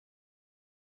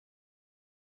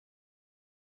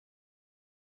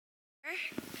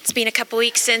It's been a couple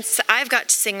weeks since I've got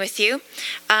to sing with you.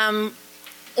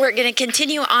 We're going to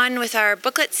continue on with our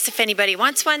booklets. If anybody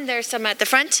wants one, there's some at the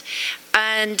front,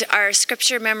 and our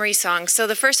scripture memory songs. So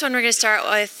the first one we're going to start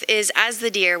with is As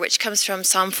the Deer, which comes from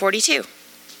Psalm 42.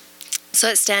 So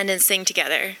let's stand and sing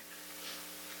together.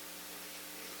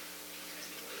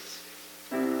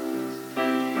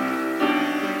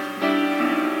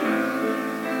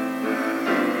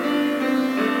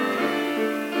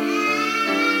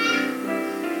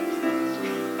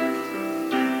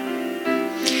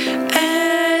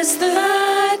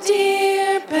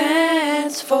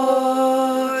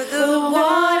 For the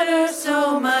water,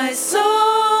 so my soul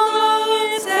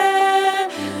longs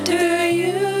after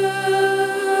you.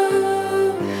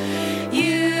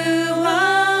 You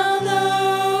alone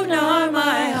are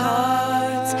my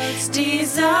heart's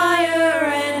desire,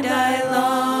 and I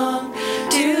long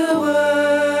to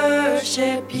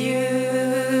worship you.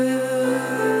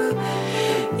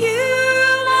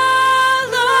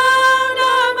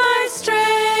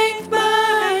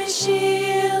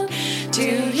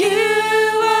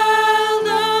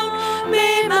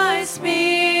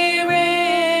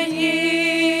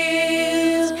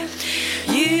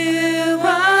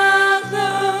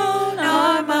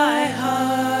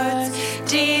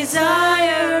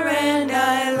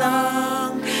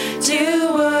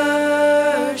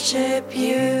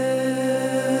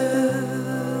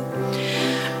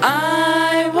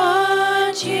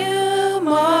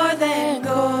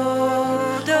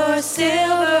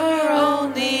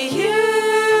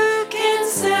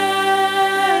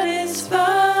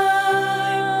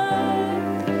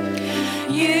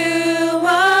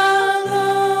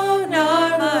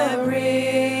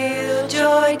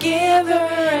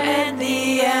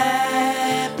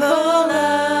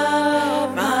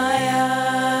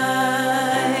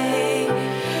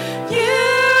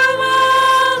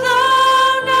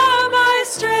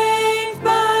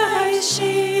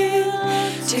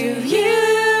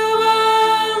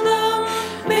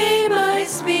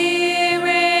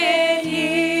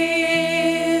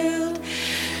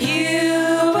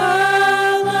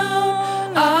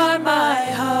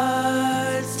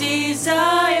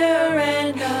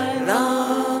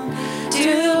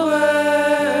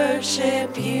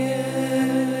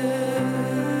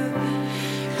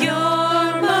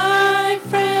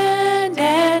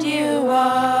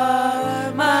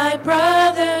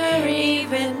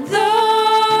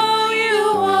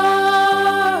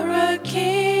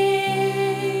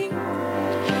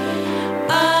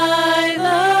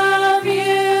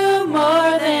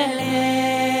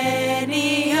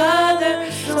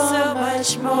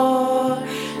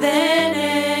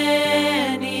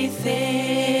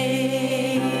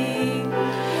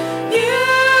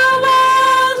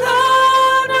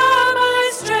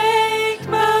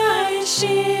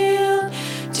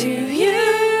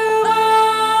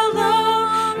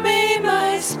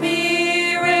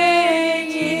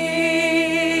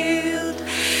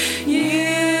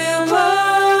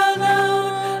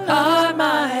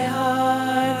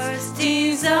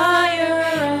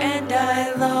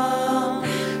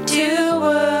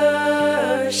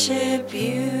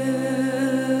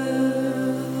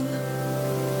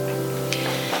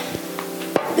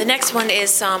 The next one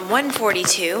is Psalm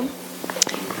 142.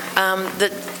 The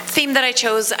theme that I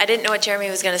chose, I didn't know what Jeremy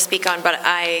was going to speak on, but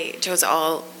I chose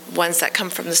all ones that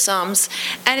come from the Psalms.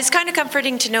 And it's kind of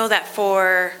comforting to know that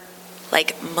for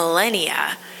like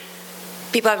millennia,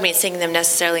 people haven't been singing them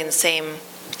necessarily in the same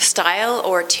style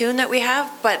or tune that we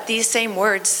have, but these same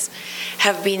words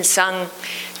have been sung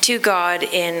to God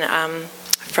in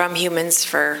from humans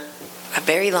for a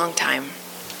very long time.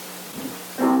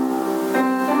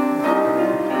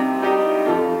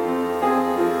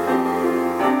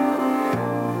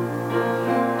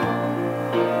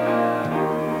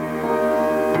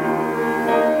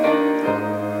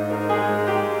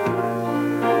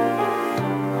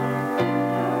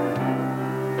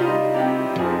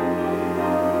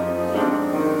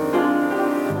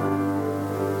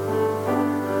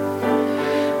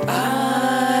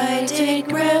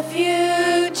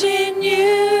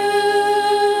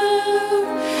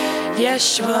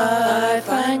 Yeshua, I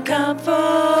find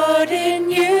comfort in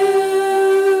you.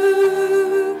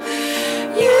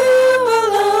 You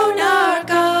alone are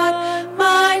God,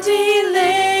 my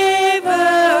deliverer.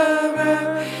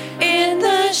 In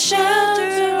the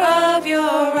shelter of your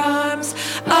arms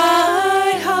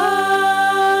I hide.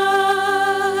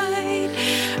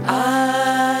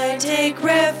 I take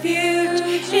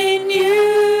refuge in you.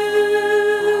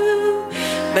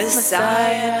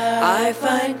 Messiah, I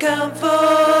find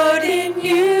comfort in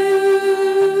you.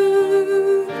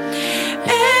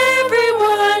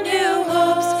 Everyone who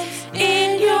hopes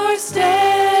in your stead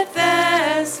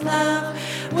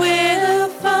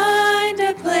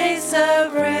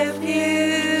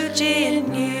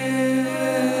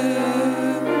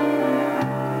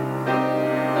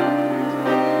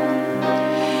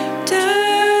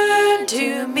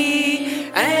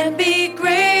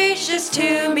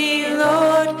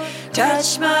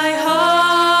touch my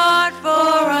heart, for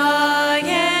I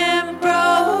am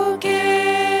broken.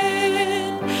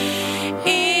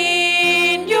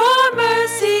 In your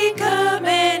mercy, come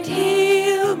and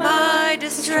heal my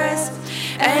distress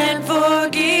and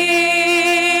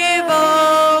forgive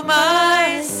all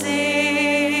my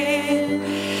sin.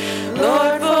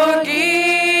 Lord,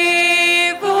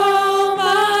 forgive all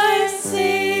my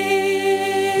sin.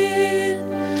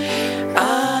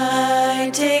 I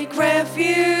take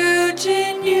refuge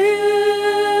in you.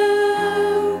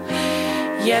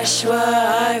 Yeshua,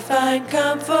 I find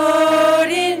comfort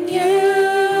in you.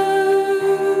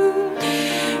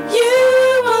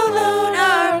 You alone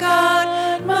are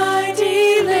God, my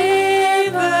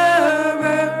deliverer.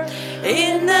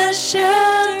 In the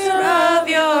shelter of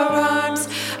your arms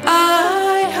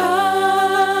I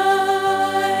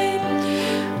hide.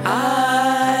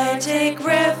 I take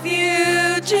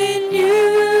refuge in you.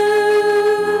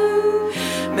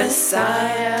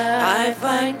 Messiah, I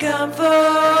find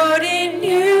comfort in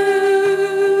you.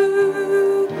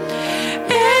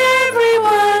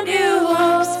 Everyone who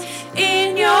hopes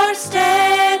in your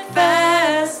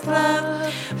steadfast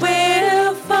love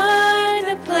will find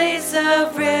a place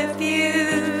of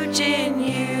refuge in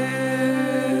you.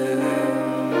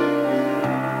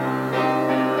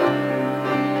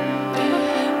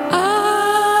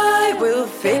 I will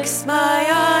fix my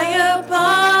eye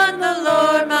upon the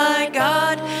Lord my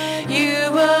God. You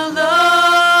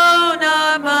alone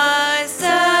are my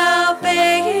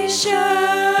salvation.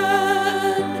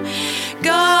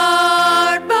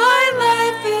 Guard my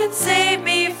life and save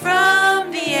me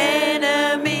from the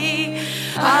enemy.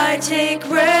 I take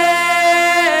refuge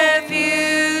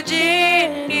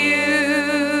in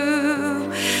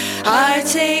you. I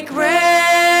take refuge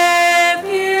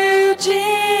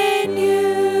in you.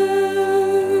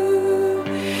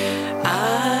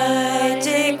 I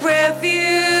take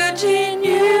refuge in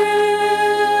you.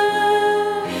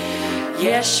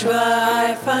 Yeshua,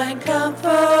 I find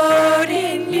comfort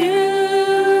in you.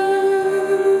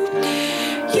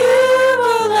 You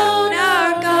alone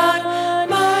are God,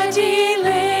 my deliverer.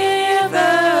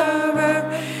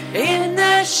 In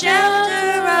the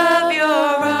shelter of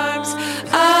your arms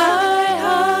I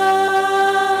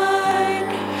hide.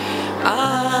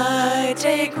 I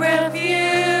take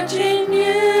refuge in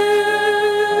you.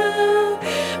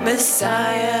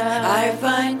 Messiah, I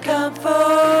find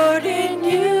comfort in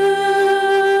you.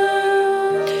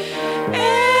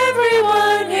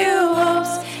 Everyone who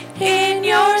hopes in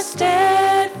your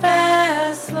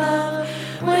steadfast love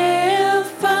will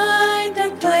find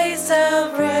a place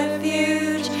of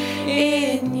refuge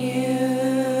in you.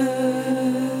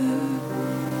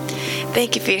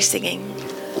 Thank you for your singing.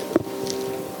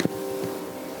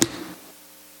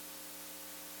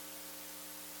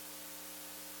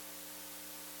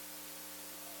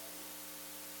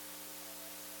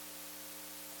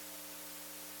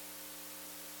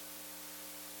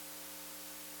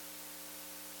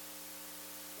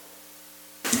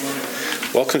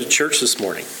 Welcome to church this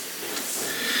morning.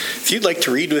 If you'd like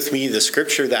to read with me the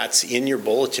scripture that's in your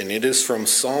bulletin, it is from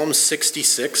Psalm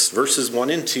 66, verses 1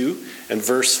 and 2, and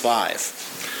verse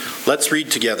 5. Let's read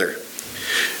together.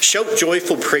 Shout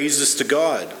joyful praises to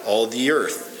God, all the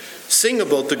earth. Sing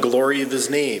about the glory of his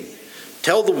name.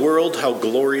 Tell the world how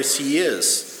glorious he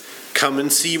is. Come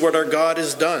and see what our God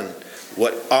has done,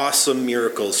 what awesome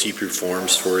miracles he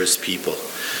performs for his people.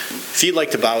 If you'd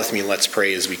like to bow with me, let's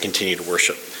pray as we continue to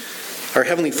worship. Our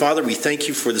Heavenly Father, we thank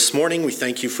you for this morning. We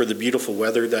thank you for the beautiful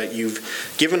weather that you've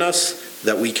given us,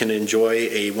 that we can enjoy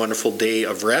a wonderful day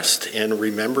of rest and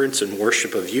remembrance and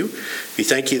worship of you. We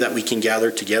thank you that we can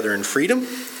gather together in freedom.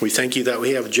 We thank you that we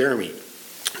have Jeremy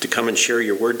to come and share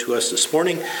your word to us this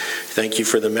morning. Thank you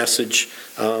for the message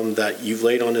that you've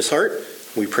laid on his heart.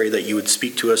 We pray that you would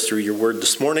speak to us through your word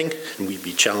this morning, and we'd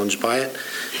be challenged by it.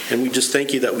 And we just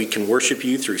thank you that we can worship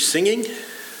you through singing,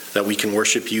 that we can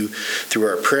worship you through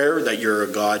our prayer, that you're a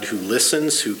God who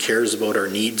listens, who cares about our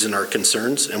needs and our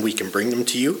concerns, and we can bring them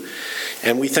to you.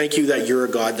 And we thank you that you're a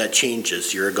God that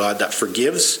changes. You're a God that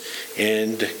forgives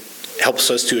and helps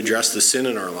us to address the sin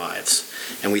in our lives.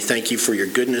 And we thank you for your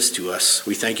goodness to us.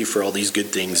 We thank you for all these good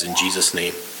things in Jesus'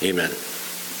 name. Amen.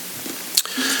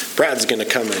 Brad's going to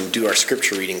come and do our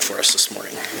scripture reading for us this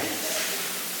morning.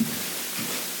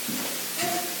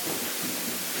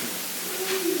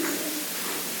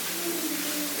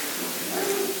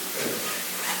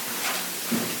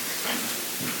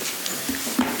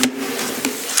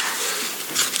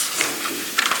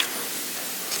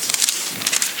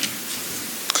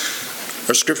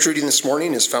 Our scripture reading this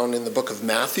morning is found in the book of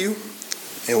Matthew,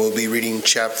 and we'll be reading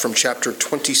from chapter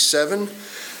 27,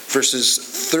 verses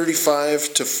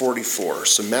 35 to 44.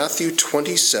 So Matthew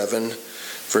 27,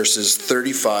 verses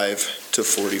 35 to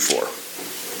 44.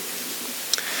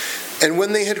 And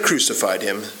when they had crucified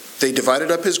him, they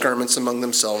divided up his garments among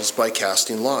themselves by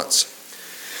casting lots.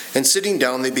 And sitting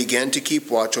down, they began to keep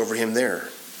watch over him there.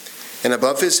 And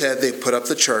above his head they put up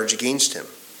the charge against him,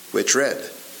 which read,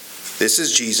 "This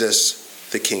is Jesus,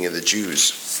 the King of the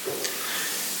Jews."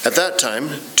 At that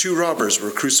time, 2 robbers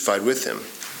were crucified with him,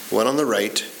 one on the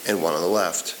right and one on the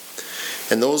left.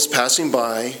 And those passing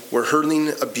by were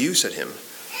hurling abuse at him,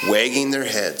 wagging their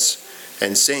heads,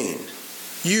 and saying,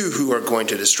 "You who are going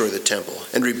to destroy the temple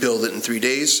and rebuild it in 3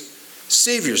 days,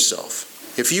 save yourself.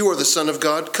 If you are the Son of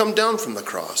God, come down from the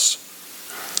cross."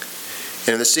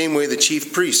 And in the same way, the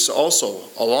chief priests also,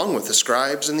 along with the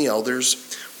scribes and the elders,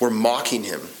 were mocking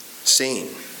him,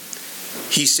 saying,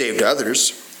 "He saved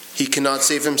others. He cannot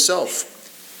save himself.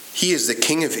 He is the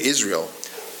King of Israel.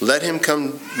 Let him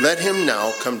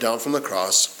now come down from the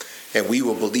cross, and we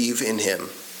will believe in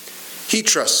him. He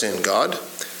trusts in God.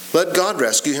 Let God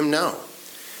rescue him now,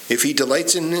 if he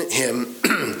delights in him,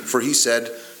 for he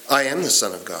said, 'I am the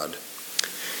Son of God.'"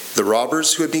 The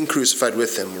robbers who had been crucified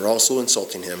with him were also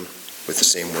insulting him with the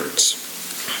same words.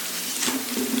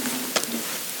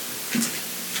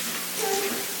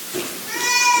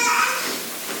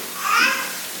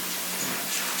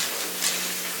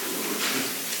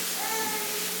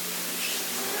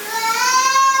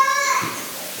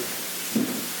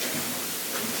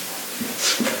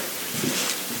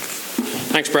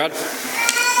 Thanks, Brad.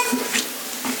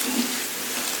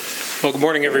 Well, good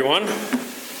morning, everyone.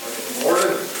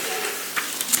 Morning.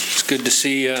 It's good to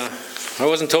see. I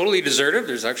wasn't totally deserted.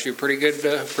 There's actually a pretty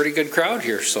good crowd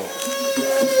here, so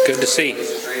good to see.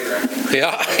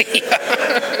 Yeah.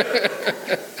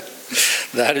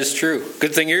 That is true.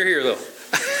 Good thing you're here, though.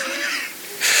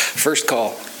 First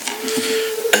call.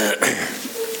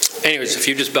 Anyways, if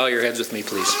you just bow your heads with me,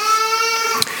 please.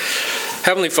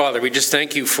 Heavenly Father, we just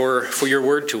thank you for your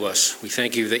word to us. We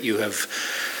thank you that you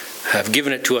have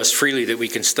given it to us freely, that we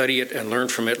can study it and learn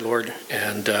from it, Lord.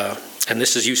 And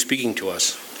this is you speaking to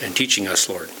us and teaching us,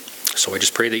 Lord. So I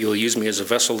just pray that you will use me as a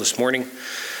vessel this morning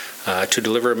to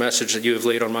deliver a message that you have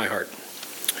laid on my heart.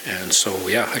 And so,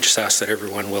 I just ask that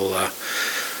everyone will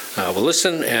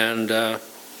listen and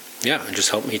just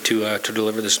help me to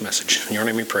deliver this message. In your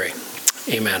name we pray.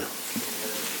 Amen.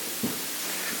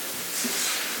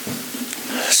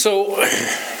 So,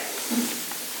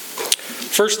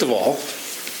 first of all,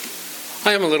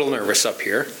 I am a little nervous up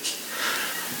here.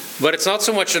 But it's not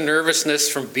so much a nervousness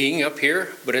from being up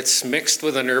here, but it's mixed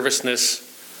with a nervousness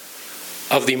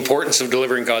of the importance of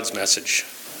delivering God's message.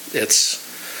 It's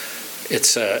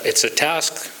a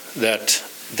task that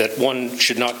one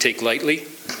should not take lightly,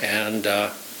 and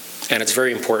it's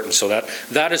very important. So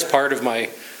that is part of my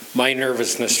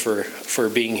nervousness for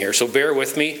being here. So bear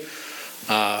with me.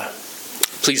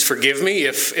 Please forgive me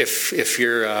if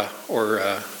you're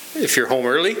home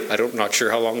early. I'm not sure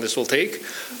how long this will take.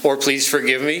 Or please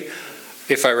forgive me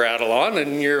if I rattle on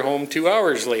and you're home 2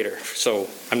 hours later. So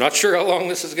I'm not sure how long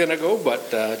this is going to go,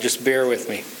 but just bear with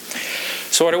me.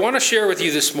 So what I want to share with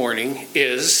you this morning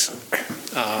is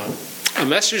a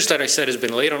message that I said has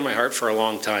been laid on my heart for a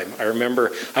long time. I don't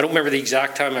remember the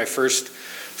exact time I first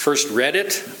read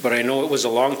it, but I know it was a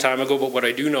long time ago. But what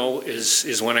I do know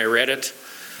is when I read it,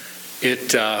 it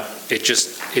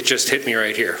just hit me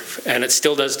right here, and it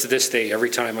still does to this day. Every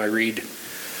time I read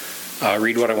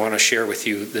what I want to share with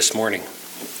you this morning.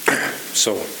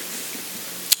 So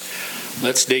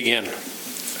let's dig in.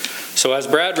 So as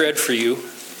Brad read for you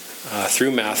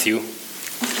through Matthew,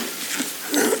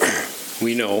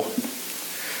 we know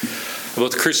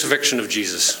about the crucifixion of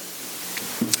Jesus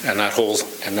and that whole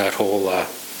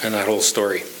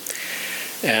story.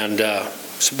 And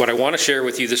so what I want to share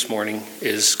with you this morning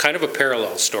is kind of a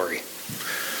parallel story.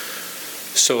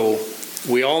 So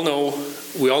we all know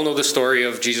the story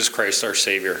of Jesus Christ, our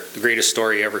Savior, the greatest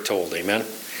story ever told. Amen.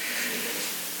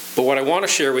 But what I want to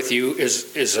share with you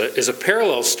is a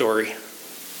parallel story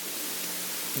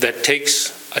that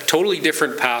takes a totally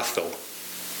different path, though,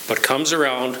 but comes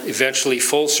around eventually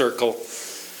full circle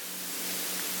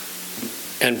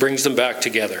and brings them back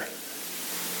together.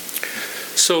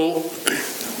 So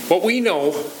what we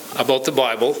know about the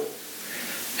Bible,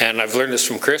 and I've learned this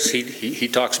from Chris, he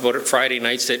talks about it Friday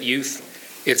nights at youth,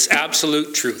 it's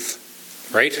absolute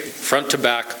truth, right? Front to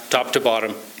back, top to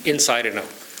bottom, inside and out.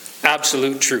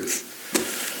 Absolute truth.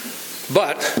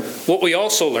 But what we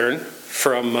also learn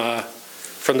from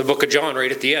the book of John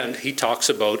right at the end, he talks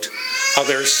about how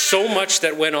there's so much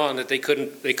that went on that they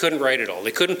couldn't write it all.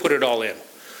 They couldn't put it all in.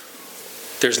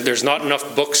 There's not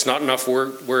enough books, not enough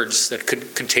words that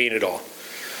could contain it all.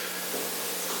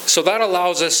 So that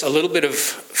allows us a little bit of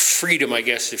freedom, I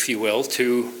guess, if you will,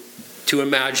 to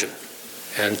imagine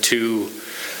and to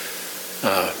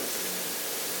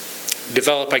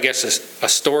develop, I guess, a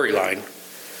storyline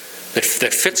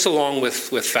that fits along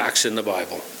with facts in the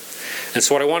Bible. And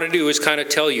so what I want to do is kind of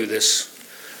tell you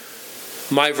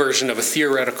my version of a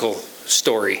theoretical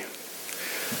story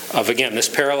of, again, this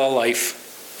parallel life,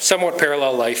 somewhat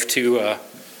parallel life to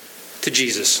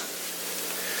Jesus.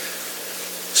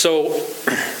 So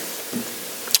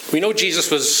we know Jesus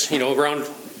was, around,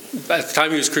 at the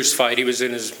time he was crucified, he was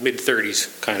in his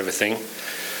mid-30s kind of a thing.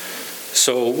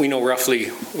 So we know roughly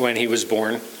when he was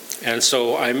born. And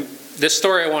so this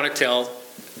story I want to tell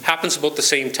happens about the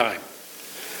same time.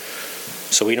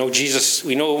 So we know Jesus,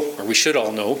 or we should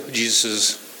all know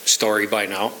Jesus' story by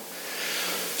now.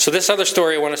 So this other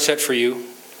story I want to set for you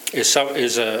is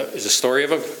a story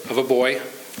of a boy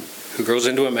who grows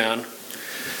into a man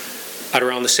at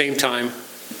around the same time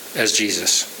as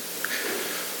Jesus.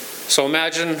 So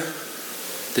imagine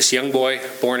this young boy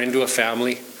born into a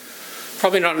family,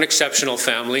 probably not an exceptional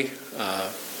family.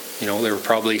 They were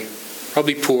probably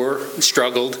poor and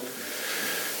struggled,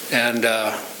 and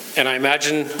I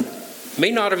imagine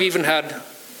may not have even had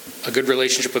a good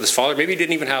relationship with his father. Maybe he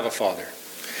didn't even have a father.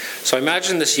 So I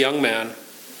imagine this young man,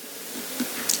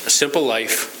 a simple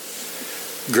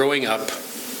life, growing up,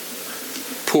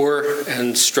 poor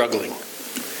and struggling,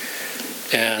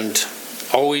 and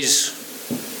always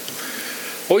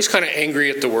kind of angry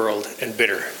at the world and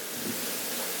bitter,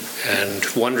 and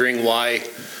wondering why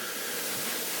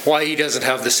he doesn't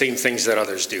have the same things that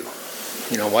others do.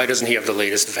 Why doesn't he have the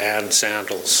latest Vans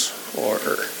sandals, or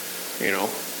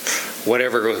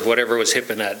whatever was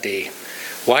hip in that day?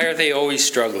 Why are they always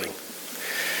struggling?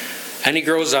 And he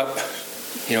grows up,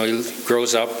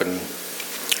 and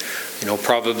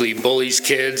probably bullies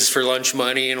kids for lunch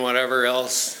money and whatever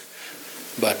else.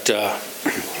 But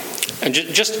and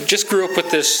just grew up with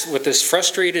this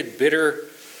frustrated, bitter,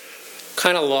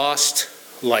 kind of lost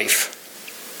life.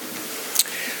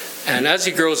 And as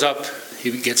he grows up,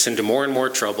 he gets into more and more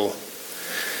trouble,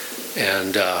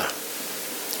 and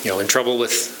in trouble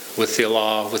with the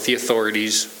law, with the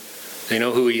authorities. They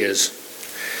know who he is.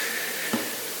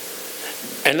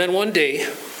 And then one day,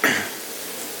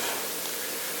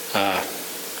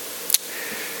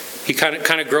 he kind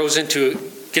of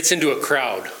gets into a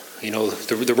crowd,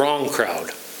 the wrong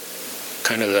crowd,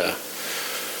 kind of the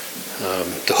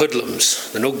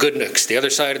hoodlums, the no-goodniks, the other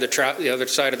side of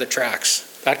the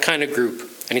tracks, that kind of group.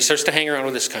 And he starts to hang around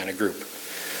with this kind of group.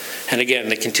 And again,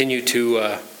 they continue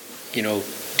to,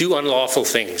 do unlawful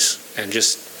things and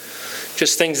just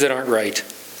things that aren't right.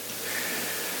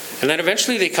 And then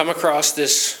eventually they come across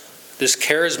this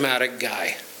charismatic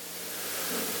guy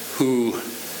who,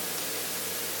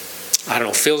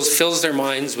 fills their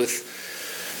minds with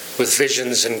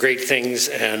visions and great things,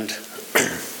 and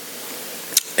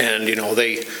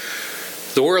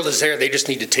the world is there, they just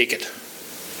need to take it.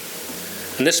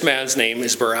 And this man's name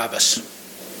is Barabbas.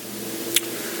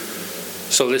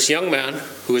 So this young man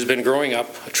who has been growing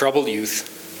up, a troubled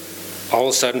youth, all of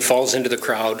a sudden falls into the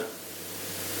crowd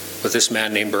with this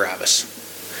man named Barabbas.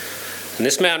 And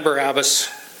this man Barabbas,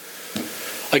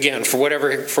 again, for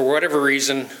whatever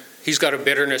reason, he's got a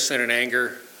bitterness and an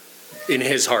anger in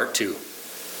his heart too.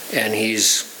 And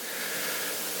he's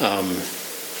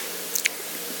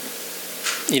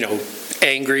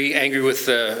angry with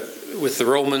the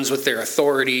Romans, with their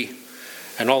authority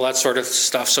and all that sort of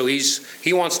stuff. So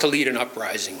he wants to lead an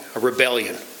uprising, a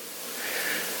rebellion.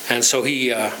 And so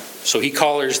he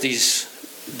collars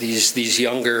these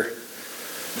younger,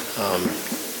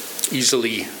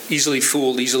 easily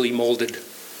fooled, easily molded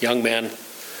young men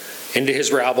into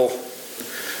his rabble,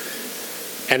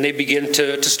 and they begin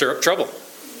to stir up trouble,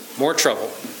 more trouble,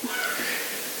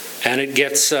 and it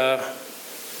gets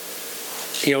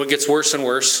worse and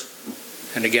worse.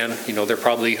 And again, they're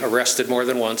probably arrested more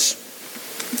than once.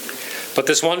 But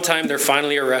this one time, they're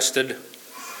finally arrested,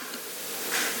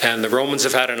 and the Romans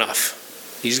have had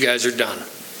enough. These guys are done.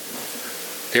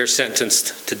 They're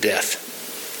sentenced to death.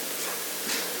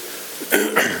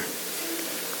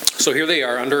 So here they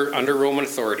are under Roman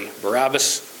authority.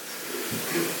 Barabbas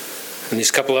and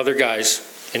these couple other guys,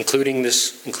 including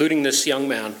this young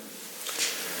man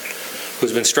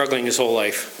who's been struggling his whole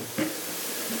life.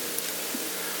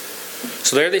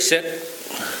 So there they sit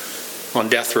on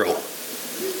death row.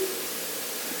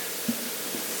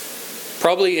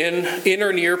 Probably in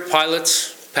or near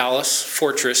Pilate's palace,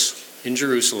 fortress in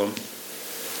Jerusalem,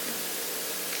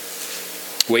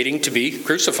 waiting to be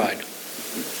crucified.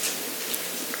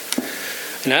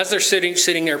 And as they're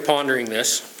sitting there pondering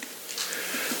this,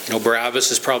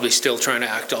 Barabbas is probably still trying to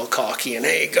act all cocky and,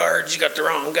 hey, guards, you got the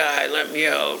wrong guy, let me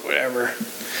out, whatever.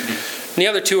 And the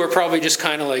other two are probably just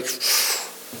kind of like,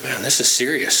 man, this is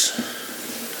serious.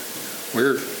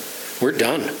 We're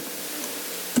done. And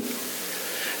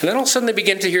then all of a sudden they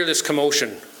begin to hear this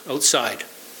commotion outside.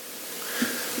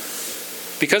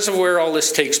 Because of where all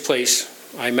this takes place,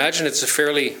 I imagine it's a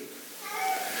fairly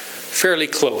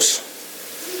close.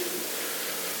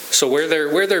 So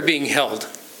where they're being held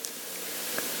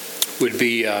would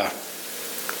be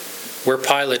where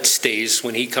Pilate stays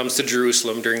when he comes to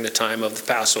Jerusalem during the time of the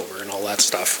Passover and all that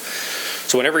stuff.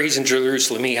 So whenever he's in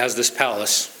Jerusalem, he has this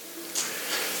palace,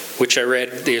 which I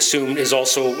read they assume was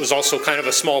also kind of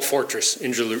a small fortress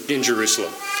in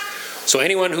Jerusalem. So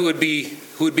anyone who would be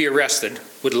arrested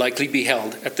would likely be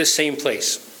held at this same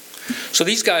place. So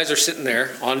these guys are sitting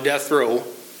there on death row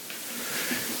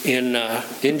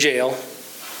in jail,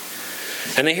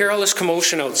 and they hear all this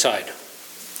commotion outside.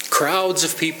 Crowds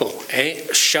of people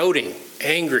shouting,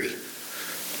 angry,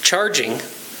 charging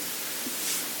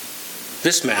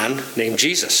this man named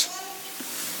Jesus.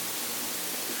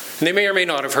 And they may or may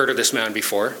not have heard of this man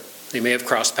before. They may have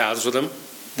crossed paths with him.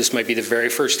 This might be the very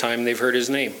first time they've heard his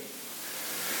name.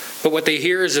 But what they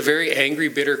hear is a very angry,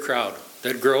 bitter crowd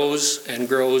that grows and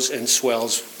grows and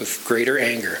swells with greater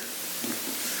anger.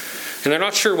 And they're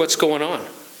not sure what's going on.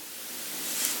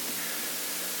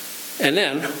 And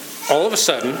then, all of a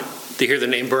sudden, they hear the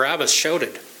name Barabbas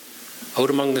shouted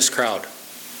out among this crowd.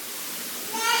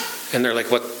 And they're like,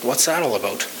 what's that all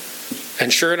about?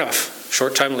 And sure enough, a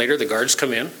short time later, the guards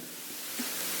come in,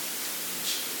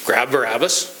 grab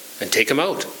Barabbas, and take him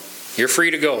out. You're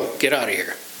free to go. Get out of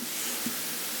here.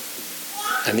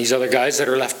 And these other guys that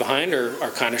are left behind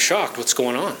are kind of shocked. What's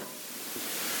going on?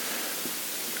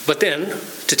 But then,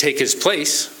 to take his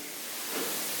place,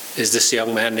 is this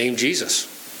young man named Jesus,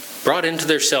 brought into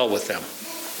their cell with them,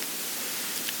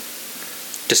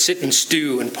 to sit and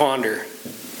stew and ponder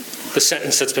the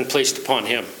sentence that's been placed upon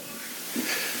him.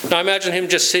 Now imagine him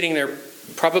just sitting there,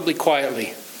 probably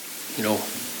quietly,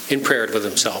 in prayer with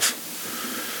himself,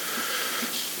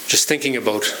 just thinking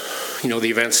about, the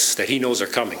events that he knows are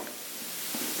coming.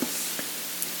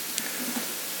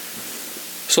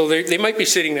 So they might be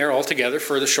sitting there all together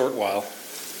for the short while,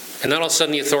 and then all of a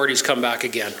sudden the authorities come back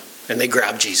again, and they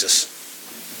grab Jesus,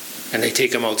 and they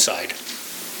take him outside.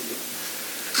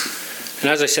 And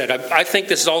as I said, I think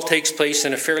this all takes place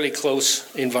in a fairly close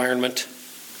environment.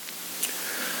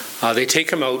 They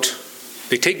take him out.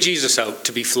 They take Jesus out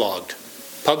to be flogged,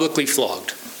 publicly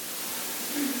flogged.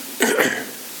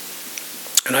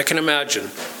 And I can imagine.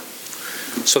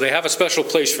 So they have a special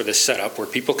place for this setup where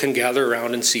people can gather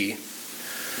around and see.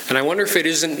 And I wonder if it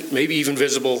isn't maybe even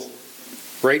visible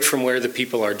right from where the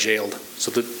people are jailed.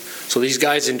 So these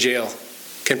guys in jail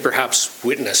can perhaps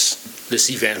witness this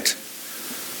event,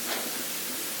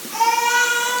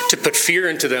 to put fear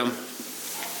into them,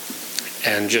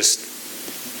 and just,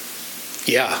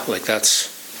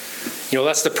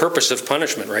 that's the purpose of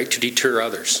punishment, right? To deter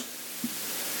others.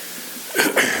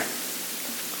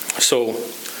 So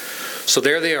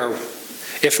there they are.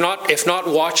 If not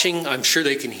watching, I'm sure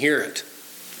they can hear it.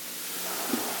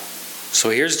 So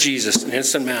here's Jesus, an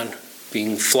innocent man,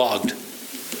 being flogged,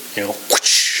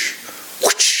 whoosh,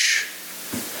 whoosh,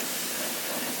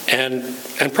 and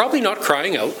probably not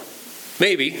crying out.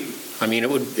 Maybe. I mean,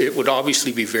 it would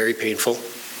obviously be very painful.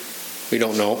 We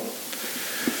don't know.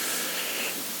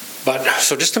 But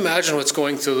so just imagine what's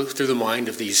going through the mind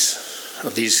of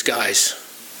these guys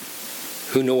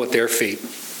who know what their fate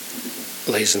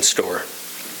lays in store.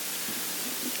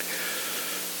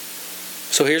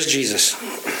 So here's Jesus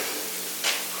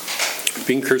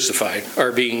being crucified,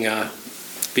 or being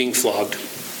flogged,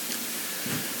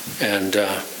 and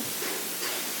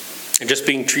just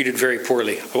being treated very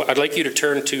poorly. I'd like you to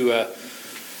turn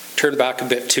back a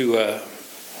bit to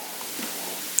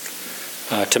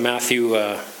Matthew.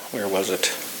 Where was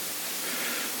it?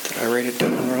 Did I write it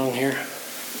down wrong here?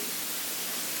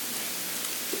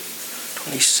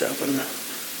 27,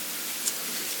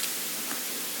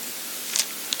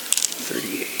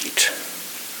 38.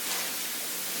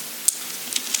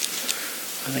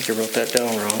 I think I wrote that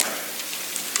down wrong.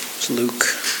 It's Luke.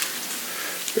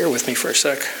 Bear with me for a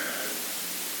sec.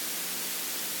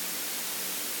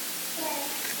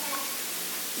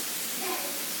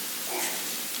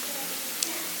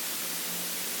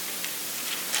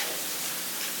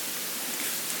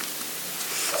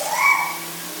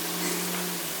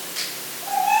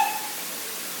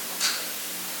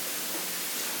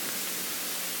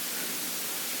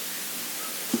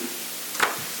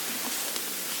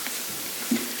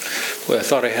 Well, I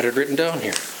thought I had it written down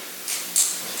here.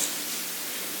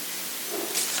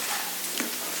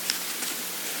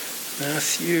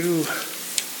 Matthew.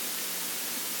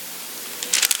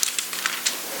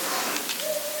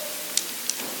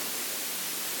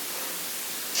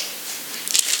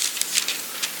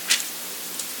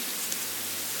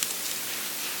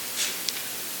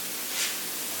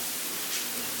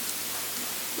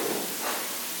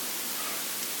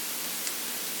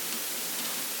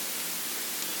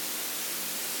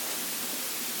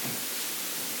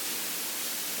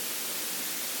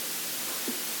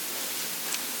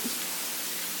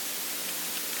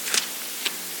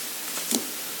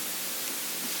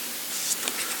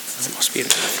 It must be in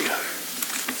Matthew.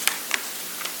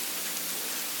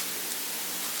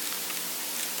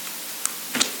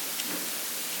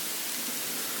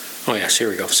 Oh yes, here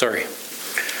we go. Sorry.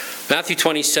 Matthew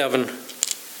 27.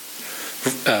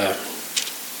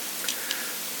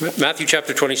 Matthew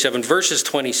chapter 27, verses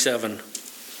 27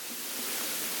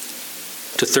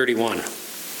 to 31.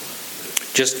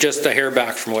 Just a hair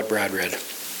back from what Brad read.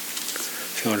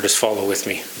 If you want to just follow with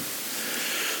me.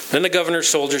 Then the governor's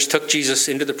soldiers took Jesus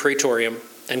into the praetorium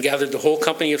and gathered the whole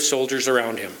company of soldiers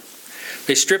around him.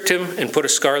 They stripped him and put a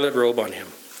scarlet robe on him,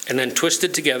 and then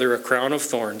twisted together a crown of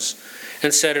thorns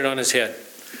and set it on his head.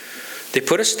 They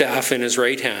put a staff in his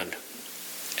right hand,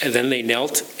 and then they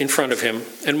knelt in front of him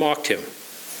and mocked him.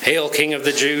 "Hail, King of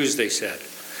the Jews," they said.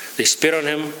 They spit on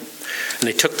him, and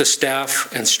they took the staff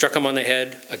and struck him on the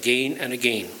head again and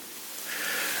again.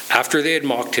 After they had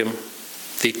mocked him,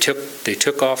 they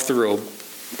took off the robe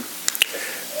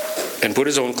and put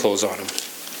his own clothes on him.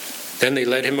 Then they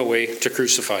led him away to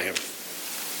crucify him.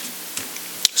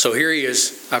 So here he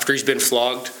is, after he's been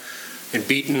flogged and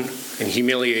beaten and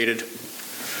humiliated.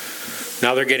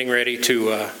 Now they're getting ready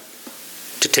to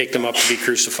take them up to be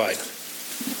crucified.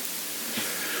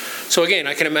 So again,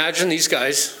 I can imagine these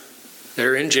guys that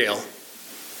are in jail.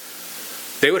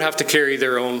 They would have to carry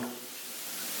their own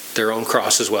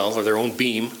cross as well, or their own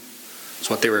beam.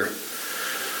 That's what they were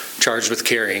charged with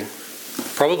carrying.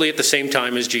 Probably at the same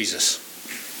time as Jesus.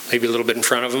 Maybe a little bit in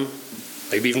front of him,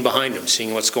 maybe even behind him,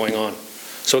 seeing what's going on.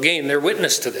 So again, they're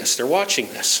witness to this. They're watching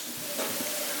this.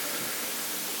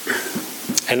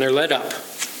 And they're led up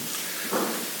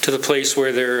to the place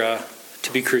where they're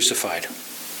to be crucified.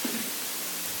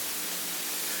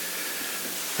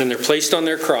 And they're placed on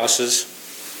their crosses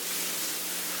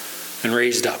and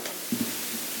raised up.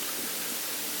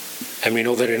 And we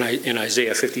know that in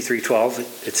Isaiah 53:12,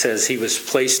 it says he was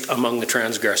placed among the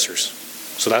transgressors.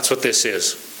 So that's what this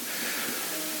is.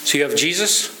 So you have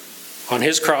Jesus on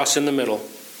his cross in the middle,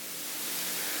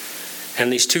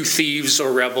 and these two thieves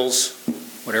or rebels,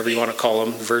 whatever you want to call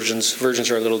them. Versions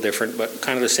are a little different, but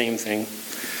kind of the same thing.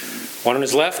 One on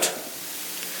his left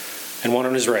and one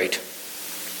on his right.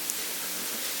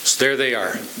 So there they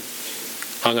are,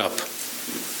 hung up.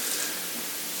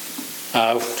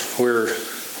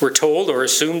 We're told or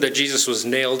assumed that Jesus was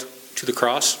nailed to the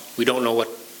cross. We don't know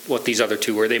what these other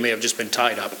two were. They may have just been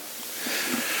tied up.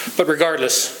 But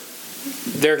regardless,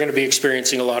 they're going to be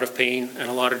experiencing a lot of pain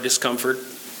and a lot of discomfort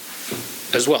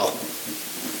as well.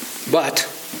 But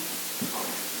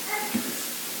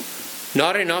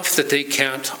not enough that they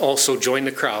can't also join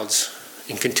the crowds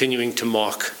in continuing to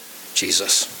mock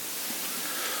Jesus.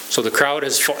 So the crowd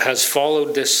has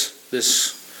followed this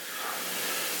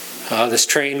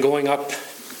train going up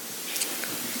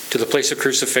to the place of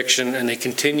crucifixion, and they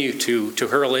continue to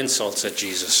hurl insults at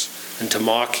Jesus and to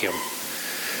mock him,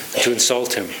 and to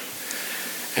insult him,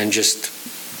 and just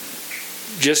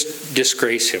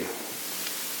disgrace him.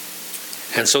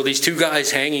 And so these two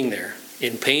guys hanging there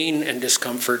in pain and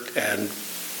discomfort and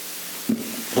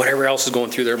whatever else is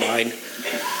going through their mind,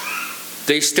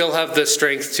 they still have the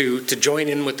strength to join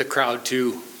in with the crowd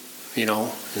too,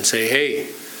 and say, "Hey,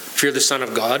 if you're the Son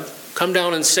of God, come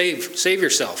down and save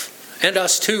yourself. And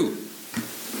us too.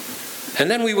 And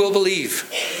then we will believe."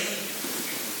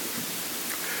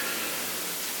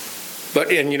 But,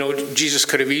 Jesus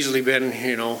could have easily been,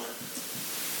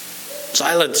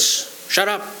 "Silence, shut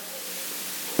up."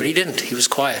 But he didn't. He was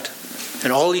quiet.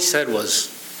 And all he said was,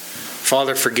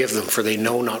 "Father, forgive them, for they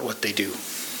know not what they do."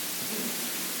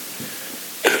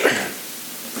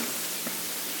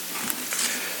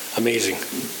 Amazing.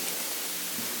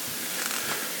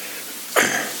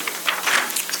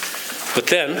 But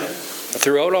then,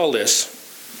 throughout all this,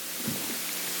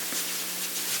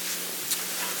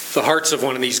 the hearts of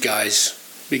one of these guys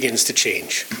begins to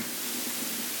change.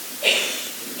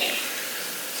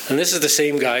 And this is the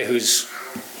same guy who's,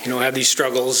 had these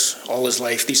struggles all his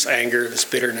life, this anger, this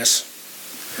bitterness.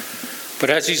 But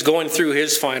as he's going through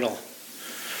his final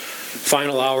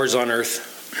hours on earth,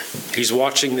 He's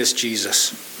watching this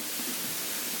Jesus.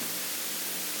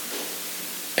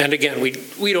 And again,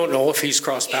 we don't know if he's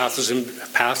crossed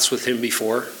paths with him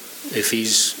before, if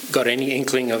he's got any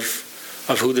inkling of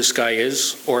who this guy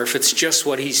is, or if it's just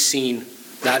what he's seen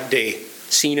that day,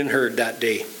 seen and heard that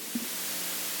day.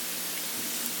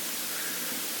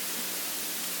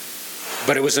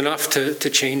 But it was enough to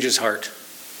change his heart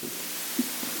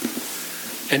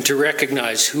and to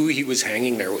recognize who he was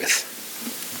hanging there with,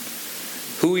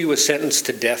 who he was sentenced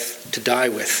to death to die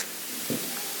with.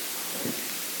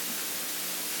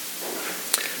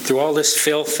 Through all this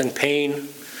filth and pain,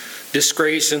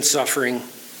 disgrace and suffering,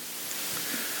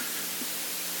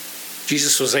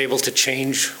 Jesus was able to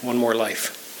change one more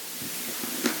life,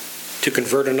 to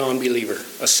convert a non-believer,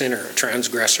 a sinner, a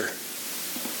transgressor.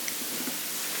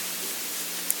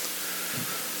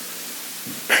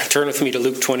 Turn with me to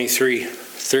Luke 23,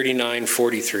 39,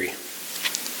 43.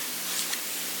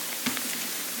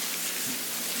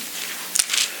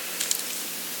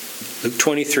 Luke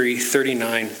 23,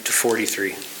 39 to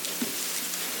 43.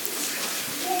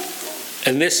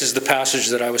 And this is the passage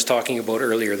that I was talking about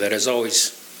earlier that has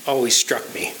always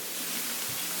struck me.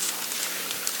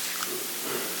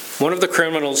 One of the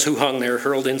criminals who hung there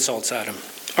hurled insults at him.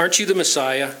 "Aren't you the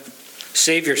Messiah?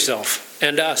 Save yourself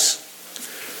and us."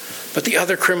 But the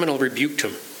other criminal rebuked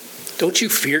him. "Don't you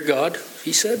fear God?"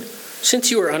 he said.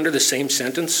 "Since you are under the same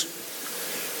sentence,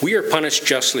 we are punished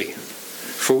justly,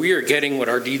 for we are getting what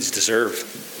our deeds deserve.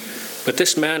 But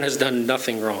this man has done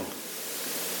nothing wrong."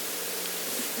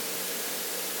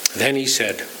 Then he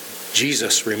said,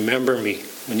 "Jesus, remember me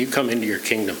when you come into your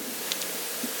kingdom."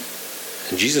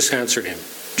 And Jesus answered him,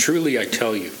 "Truly I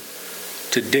tell you,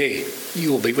 today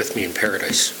you will be with me in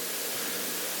paradise."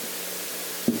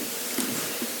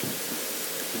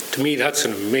 To me, that's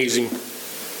an amazing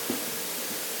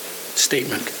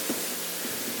statement.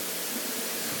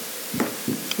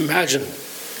 Imagine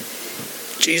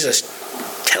Jesus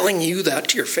telling you that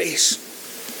to your face.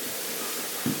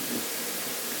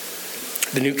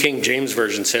 The New King James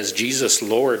Version says, "Jesus,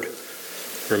 Lord,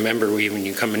 remember me when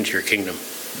you come into your kingdom."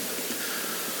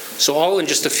 So all in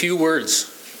just a few words,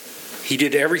 he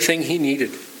did everything he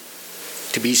needed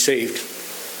to be saved.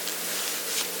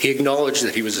 He acknowledged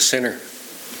that he was a sinner.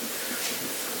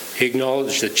 He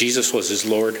acknowledged that Jesus was his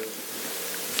Lord.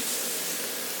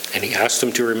 And he asked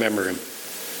him to remember him.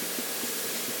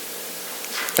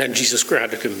 And Jesus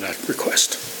granted him that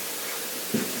request.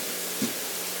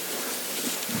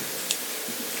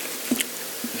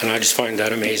 And I just find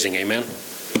that amazing, amen?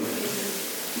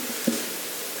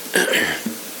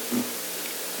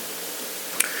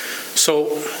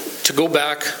 So, to go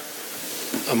back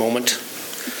a moment.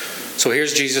 So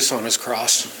here's Jesus on his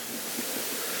cross.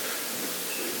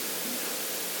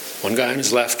 One guy on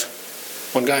his left,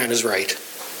 one guy on his right.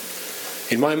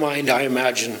 In my mind, I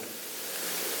imagine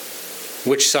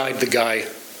which side the guy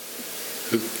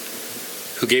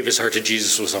who gave his heart to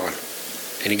Jesus was on.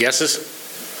 Any guesses?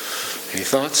 Any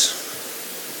thoughts?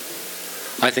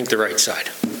 I think the right side.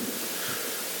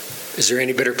 Is there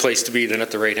any better place to be than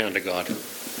at the right hand of God?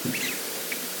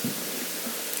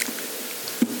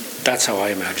 That's how I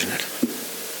imagine it.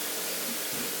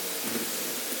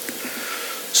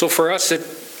 So for us, that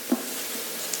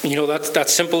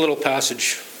simple little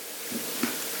passage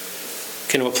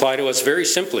can apply to us very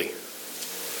simply.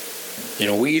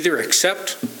 We either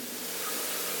accept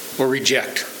or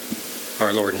reject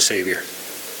our Lord and Savior.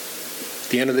 At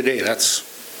the end of the day, that's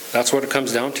what it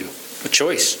comes down to, a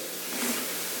choice.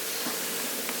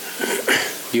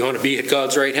 You want to be at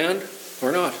God's right hand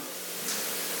or not?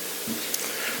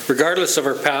 Regardless of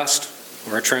our past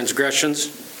or our transgressions,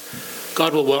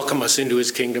 God will welcome us into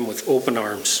his kingdom with open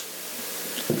arms.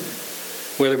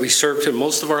 Whether we served him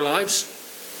most of our lives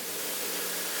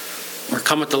or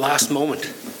come at the last moment.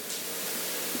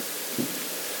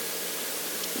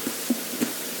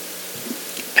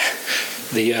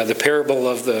 The parable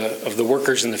of the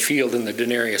workers in the field in the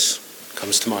denarius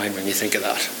comes to mind when you think of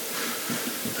that.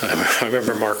 I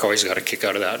remember Mark always got a kick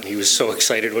out of that, and he was so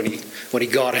excited when he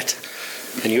got it,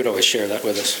 and you'd always share that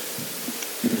with us.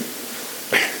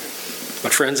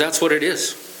 But friends, that's what it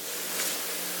is.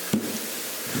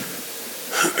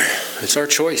 It's our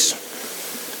choice.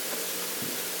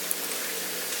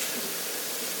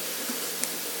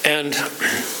 And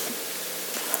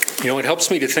it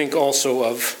helps me to think also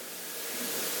of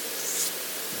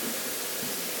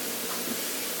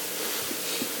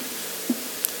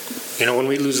when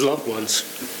we lose loved ones.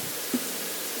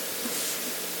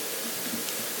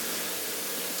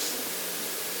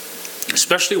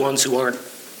 Especially ones who aren't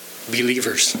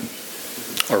believers,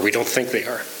 or we don't think they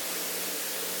are.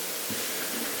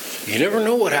 You never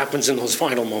know what happens in those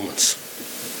final moments.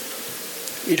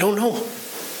 You don't know.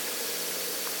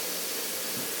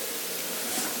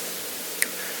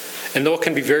 And though it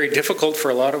can be very difficult for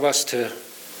a lot of us to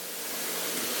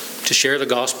share the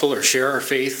gospel or share our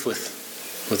faith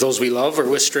with those we love or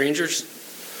with strangers,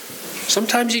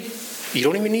 sometimes you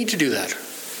don't even need to do that.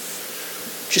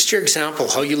 Just your example,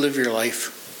 how you live your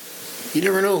life. You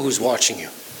never know who's watching you,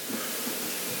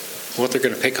 what they're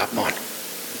going to pick up on.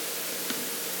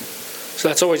 So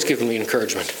that's always given me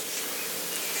encouragement.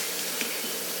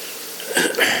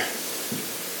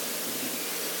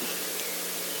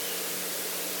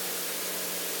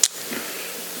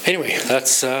 Anyway,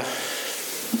 that's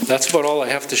about all I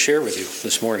have to share with you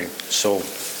this morning. So,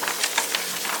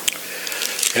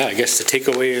 yeah, I guess the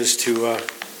takeaway is to,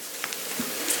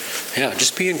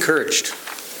 just be encouraged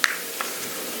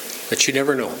that you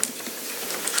never know.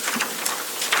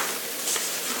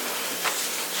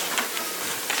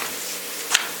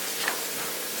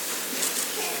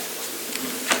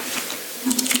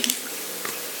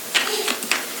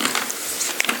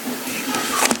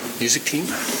 Music team.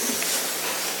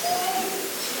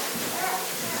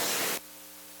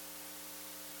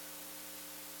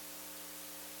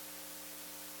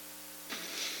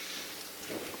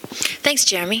 Thanks,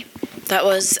 Jeremy. That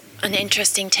was an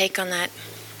interesting take on that.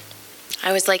 I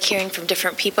always like hearing from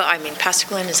different people. I mean, Pastor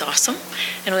Glenn is awesome,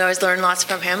 and we always learn lots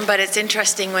from him, but it's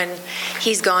interesting when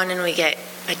he's gone and we get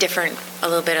a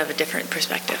little bit of a different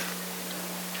perspective.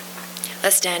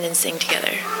 Let's stand and sing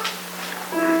together.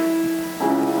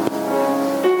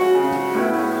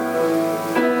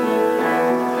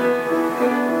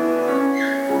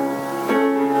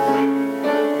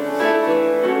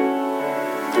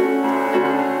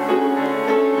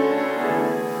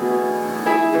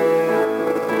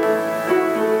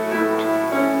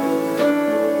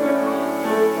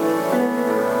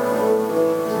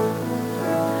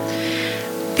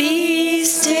 Be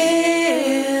still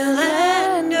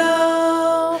and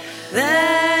know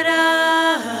that I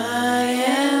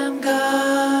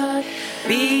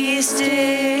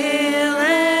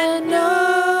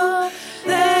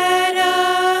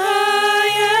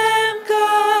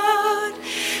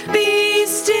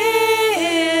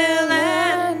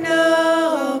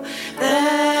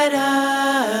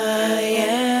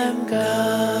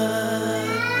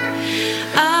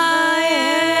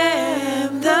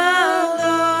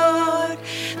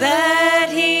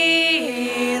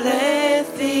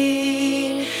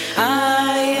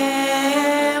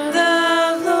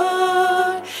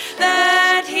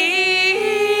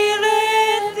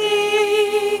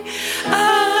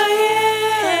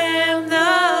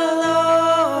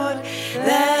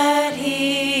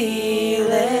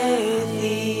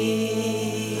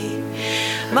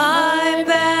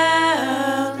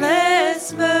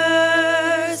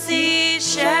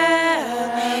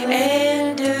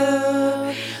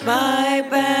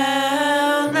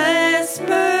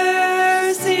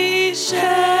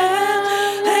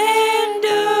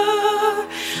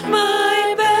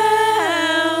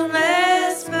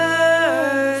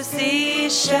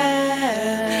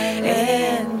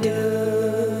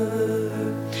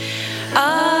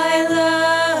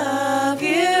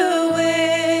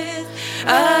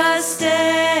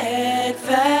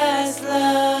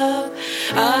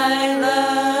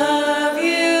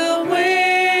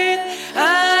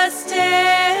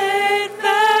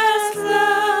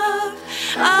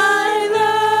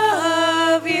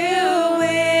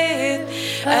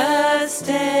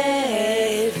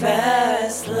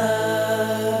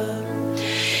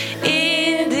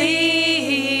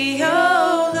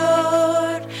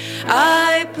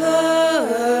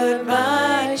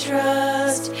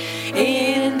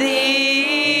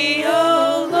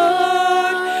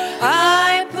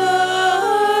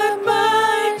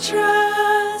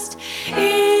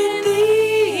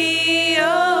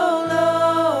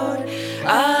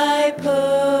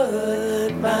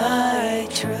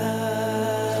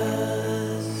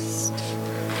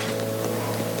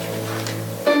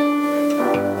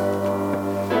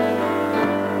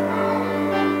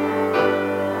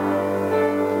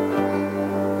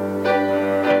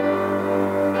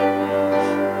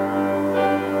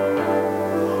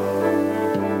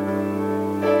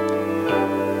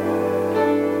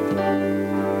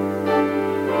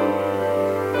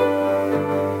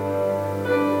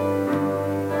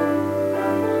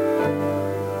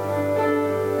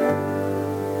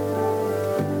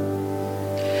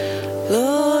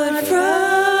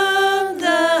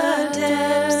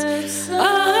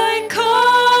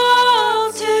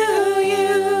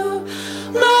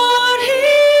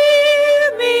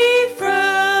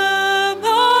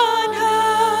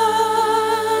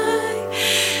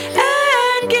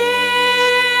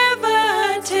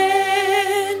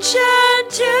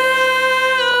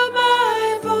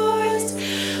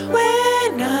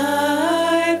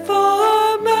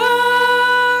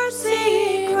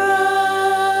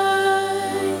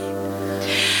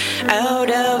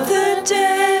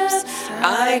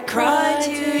I cry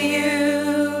to you.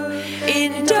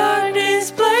 In darkness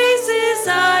places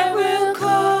I will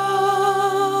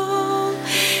call.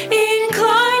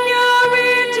 Incline your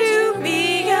ear to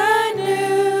me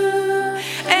anew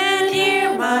and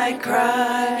hear my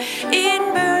cry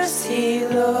in mercy,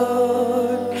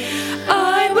 Lord.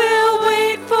 I will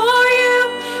wait for you.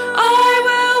 I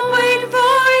will wait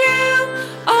for you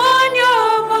on your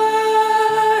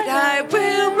word. I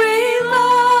will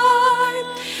rely.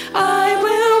 I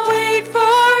will wait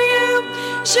for you.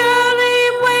 Surely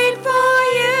wait for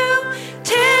you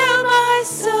till my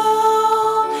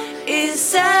soul is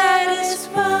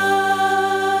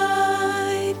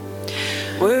satisfied.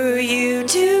 Were you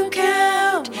to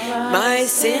count my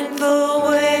sinful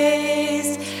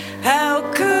ways, how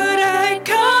could I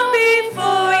come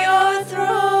before your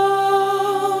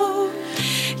throne?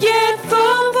 Yet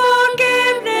full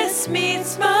forgiveness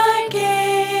meets my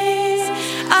gaze.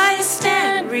 I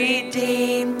stand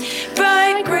redeemed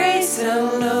by grace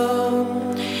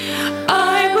alone.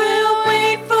 I will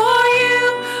wait for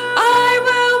you. I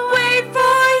will wait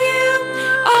for you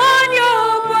on your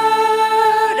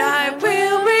word. I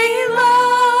will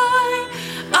rely.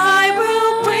 I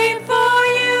will wait for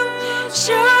you.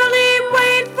 Surely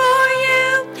wait for you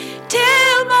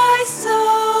till my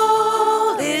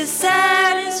soul is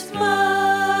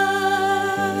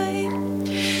satisfied.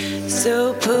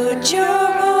 So put your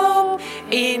hope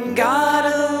in God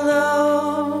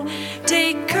alone.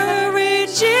 Take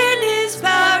courage in his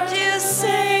power to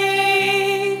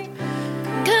save.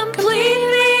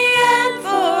 Completely and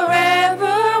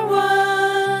forever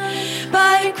won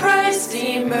by Christ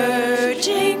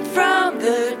emerging from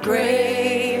the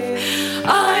grave.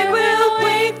 I will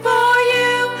wait for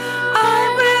you. I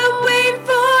will wait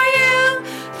for you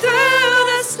through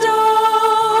the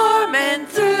storm and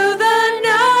through the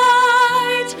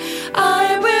night.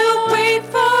 I will wait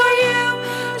for you.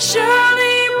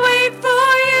 Surely wait for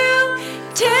you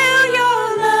till your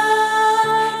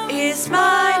love is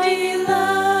my delight.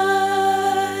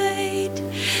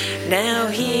 Now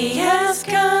he has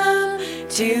come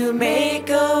to make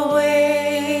a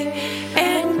way,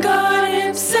 and God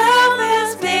himself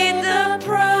has paid the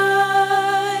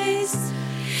price,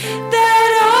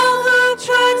 that all who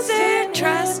put their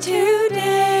trust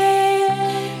today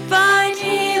find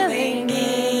healing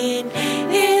in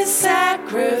his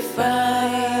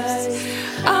sacrifice.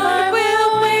 I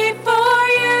will wait for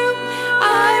you.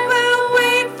 I will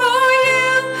wait for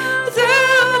you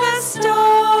through the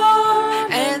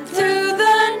storm and through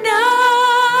the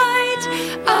night.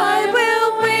 I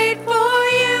will wait for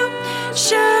you.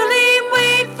 Surely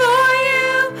wait for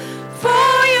you,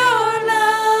 for your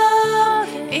love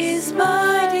is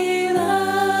my delight.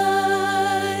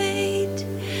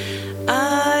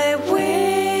 I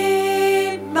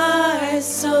wait, my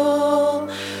soul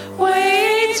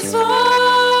waits for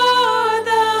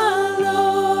the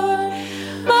Lord.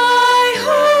 My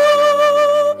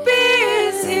hope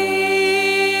is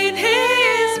in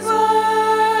his word.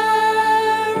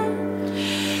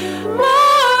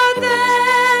 More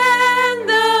than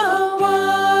the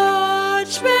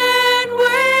watchman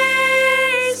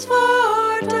waits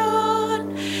for dawn,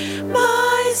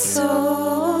 my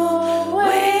soul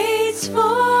waits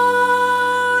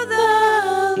for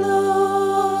the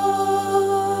Lord.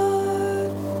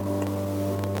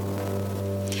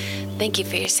 Thank you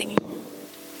for your singing.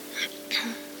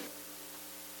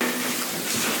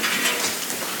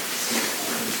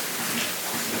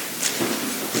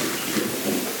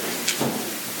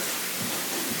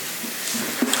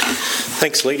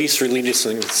 Thanks, ladies, for leading us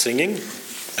in singing.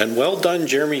 And well done,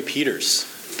 Jeremy Peters.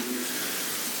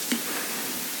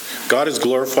 God is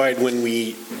glorified when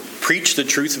we preach the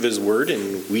truth of his word,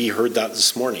 and we heard that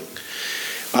this morning.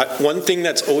 One thing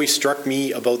that's always struck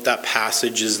me about that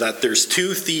passage is that there's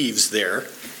two thieves there,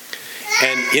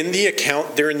 and in the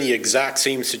account, they're in the exact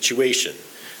same situation.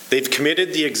 They've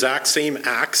committed the exact same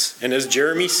acts, and as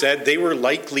Jeremy said, they were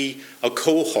likely a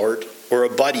cohort or a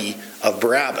buddy of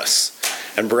Barabbas.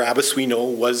 And Barabbas, we know,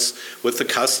 was with the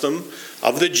custom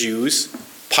of the Jews.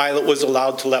 Pilate was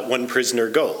allowed to let one prisoner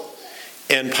go.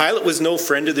 And Pilate was no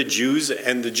friend of the Jews,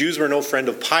 and the Jews were no friend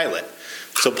of Pilate.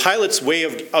 So Pilate's way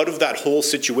out of that whole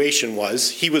situation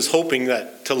was he was hoping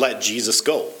that to let Jesus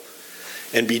go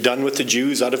and be done with the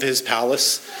Jews out of his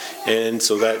palace, and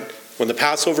so that when the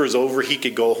Passover is over, he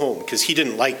could go home, because he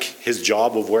didn't like his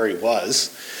job of where he was.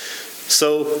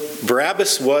 So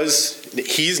Barabbas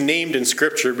he's named in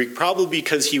Scripture probably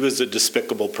because he was a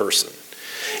despicable person.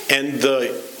 And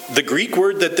the Greek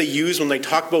word that they use when they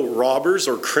talk about robbers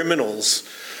or criminals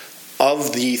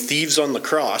of the thieves on the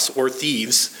cross, or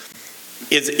thieves,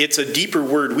 it's a deeper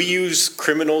word. We use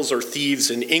criminals or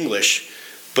thieves in English,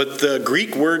 but the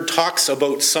Greek word talks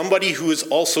about somebody who has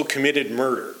also committed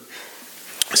murder.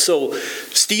 So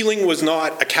stealing was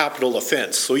not a capital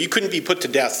offense. So you couldn't be put to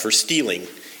death for stealing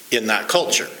in that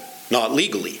culture, not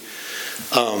legally.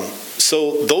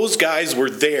 So those guys were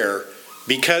there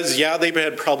because, yeah, they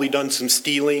had probably done some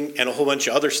stealing and a whole bunch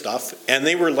of other stuff, and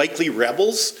they were likely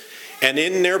rebels. And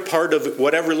in their part of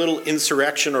whatever little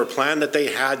insurrection or plan that they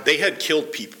had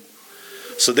killed people.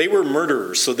 So they were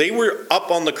murderers. So they were up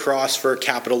on the cross for a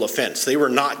capital offense. They were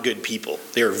not good people.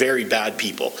 They were very bad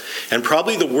people. And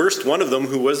probably the worst one of them,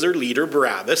 who was their leader,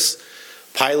 Barabbas,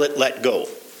 Pilate let go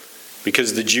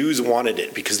because the Jews wanted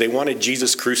it, because they wanted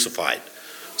Jesus crucified.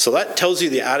 So that tells you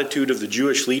the attitude of the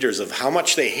Jewish leaders of how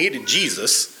much they hated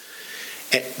Jesus,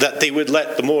 that they would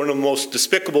let one of the most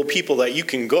despicable people that you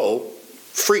can go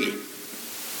free.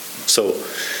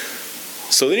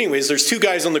 So anyways, there's two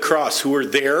guys on the cross who were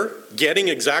there getting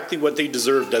exactly what they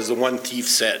deserved, as the one thief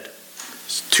said.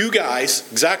 Two guys,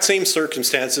 exact same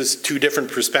circumstances, two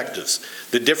different perspectives.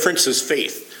 The difference is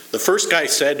faith. The first guy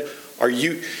said,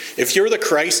 if you're the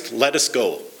Christ, let us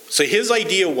go. So his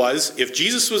idea was, if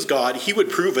Jesus was God, he would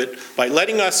prove it by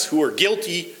letting us who are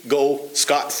guilty go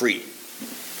scot-free,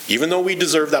 even though we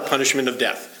deserve that punishment of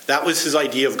death. That was his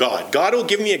idea of God. God will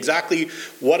give me exactly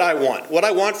what I want. What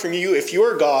I want from you, if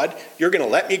you're God, you're going to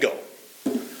let me go.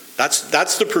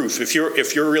 That's the proof,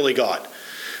 if you're really God.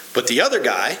 But the other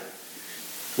guy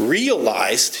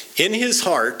realized in his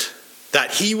heart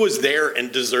that he was there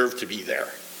and deserved to be there.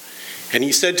 And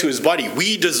he said to his buddy,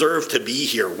 we deserve to be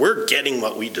here. We're getting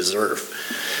what we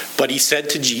deserve. But he said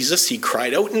to Jesus, he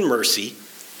cried out in mercy.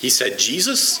 He said,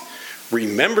 Jesus,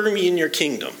 remember me in your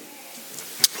kingdom.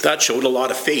 That showed a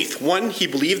lot of faith. One, he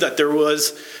believed that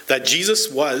that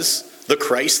Jesus was the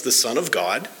Christ, the Son of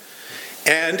God,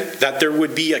 and that there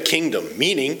would be a kingdom,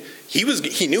 meaning he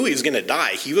knew he was going to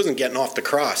die. He wasn't getting off the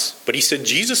cross. But he said,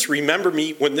 Jesus, remember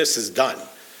me when this is done,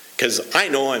 because I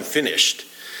know I'm finished.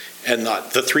 And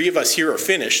the three of us here are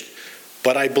finished,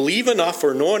 but I believe enough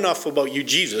or know enough about you,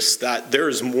 Jesus, that there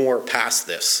is more past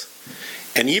this.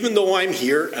 And even though I'm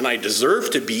here and I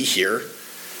deserve to be here,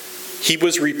 he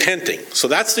was repenting. So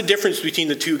that's the difference between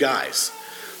the two guys.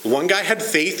 One guy had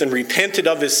faith and repented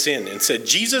of his sin and said,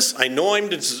 Jesus, I know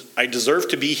I deserve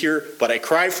to be here, but I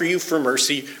cry for you for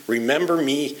mercy. Remember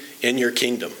me in your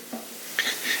kingdom.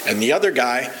 And the other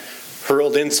guy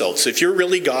hurled insults. If you're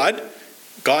really God,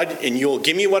 and you'll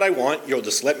give me what I want, you'll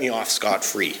just let me off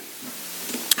scot-free.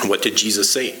 And what did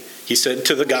Jesus say? He said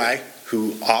to the guy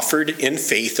who offered in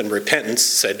faith and repentance,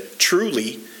 said,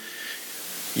 truly,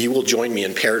 you will join me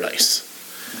in paradise.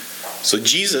 So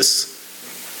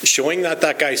Jesus, showing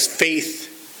that guy's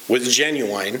faith was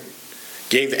genuine,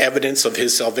 gave evidence of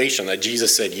his salvation, that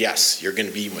Jesus said, yes, you're going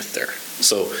to be with there.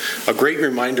 So a great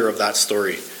reminder of that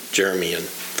story, Jeremy, and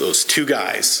those two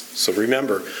guys. So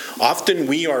remember, often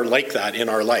we are like that in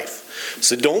our life.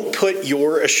 So don't put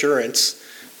your assurance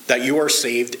that you are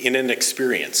saved in an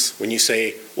experience. When you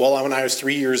say, well, when I was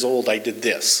 3 years old, I did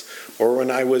this. Or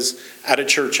when I was at a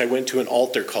church, I went to an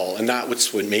altar call, and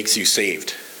that's what makes you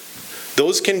saved.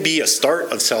 Those can be a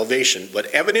start of salvation, but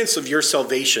evidence of your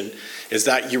salvation is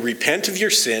that you repent of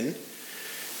your sin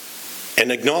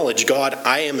and acknowledge, God,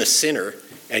 I am a sinner,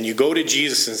 and you go to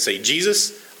Jesus and say,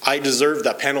 Jesus, I deserve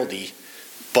the penalty,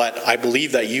 but I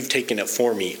believe that you've taken it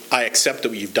for me. I accept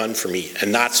what you've done for me,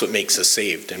 and that's what makes us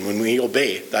saved. And when we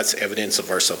obey, that's evidence of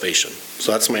our salvation.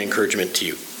 So that's my encouragement to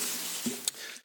you.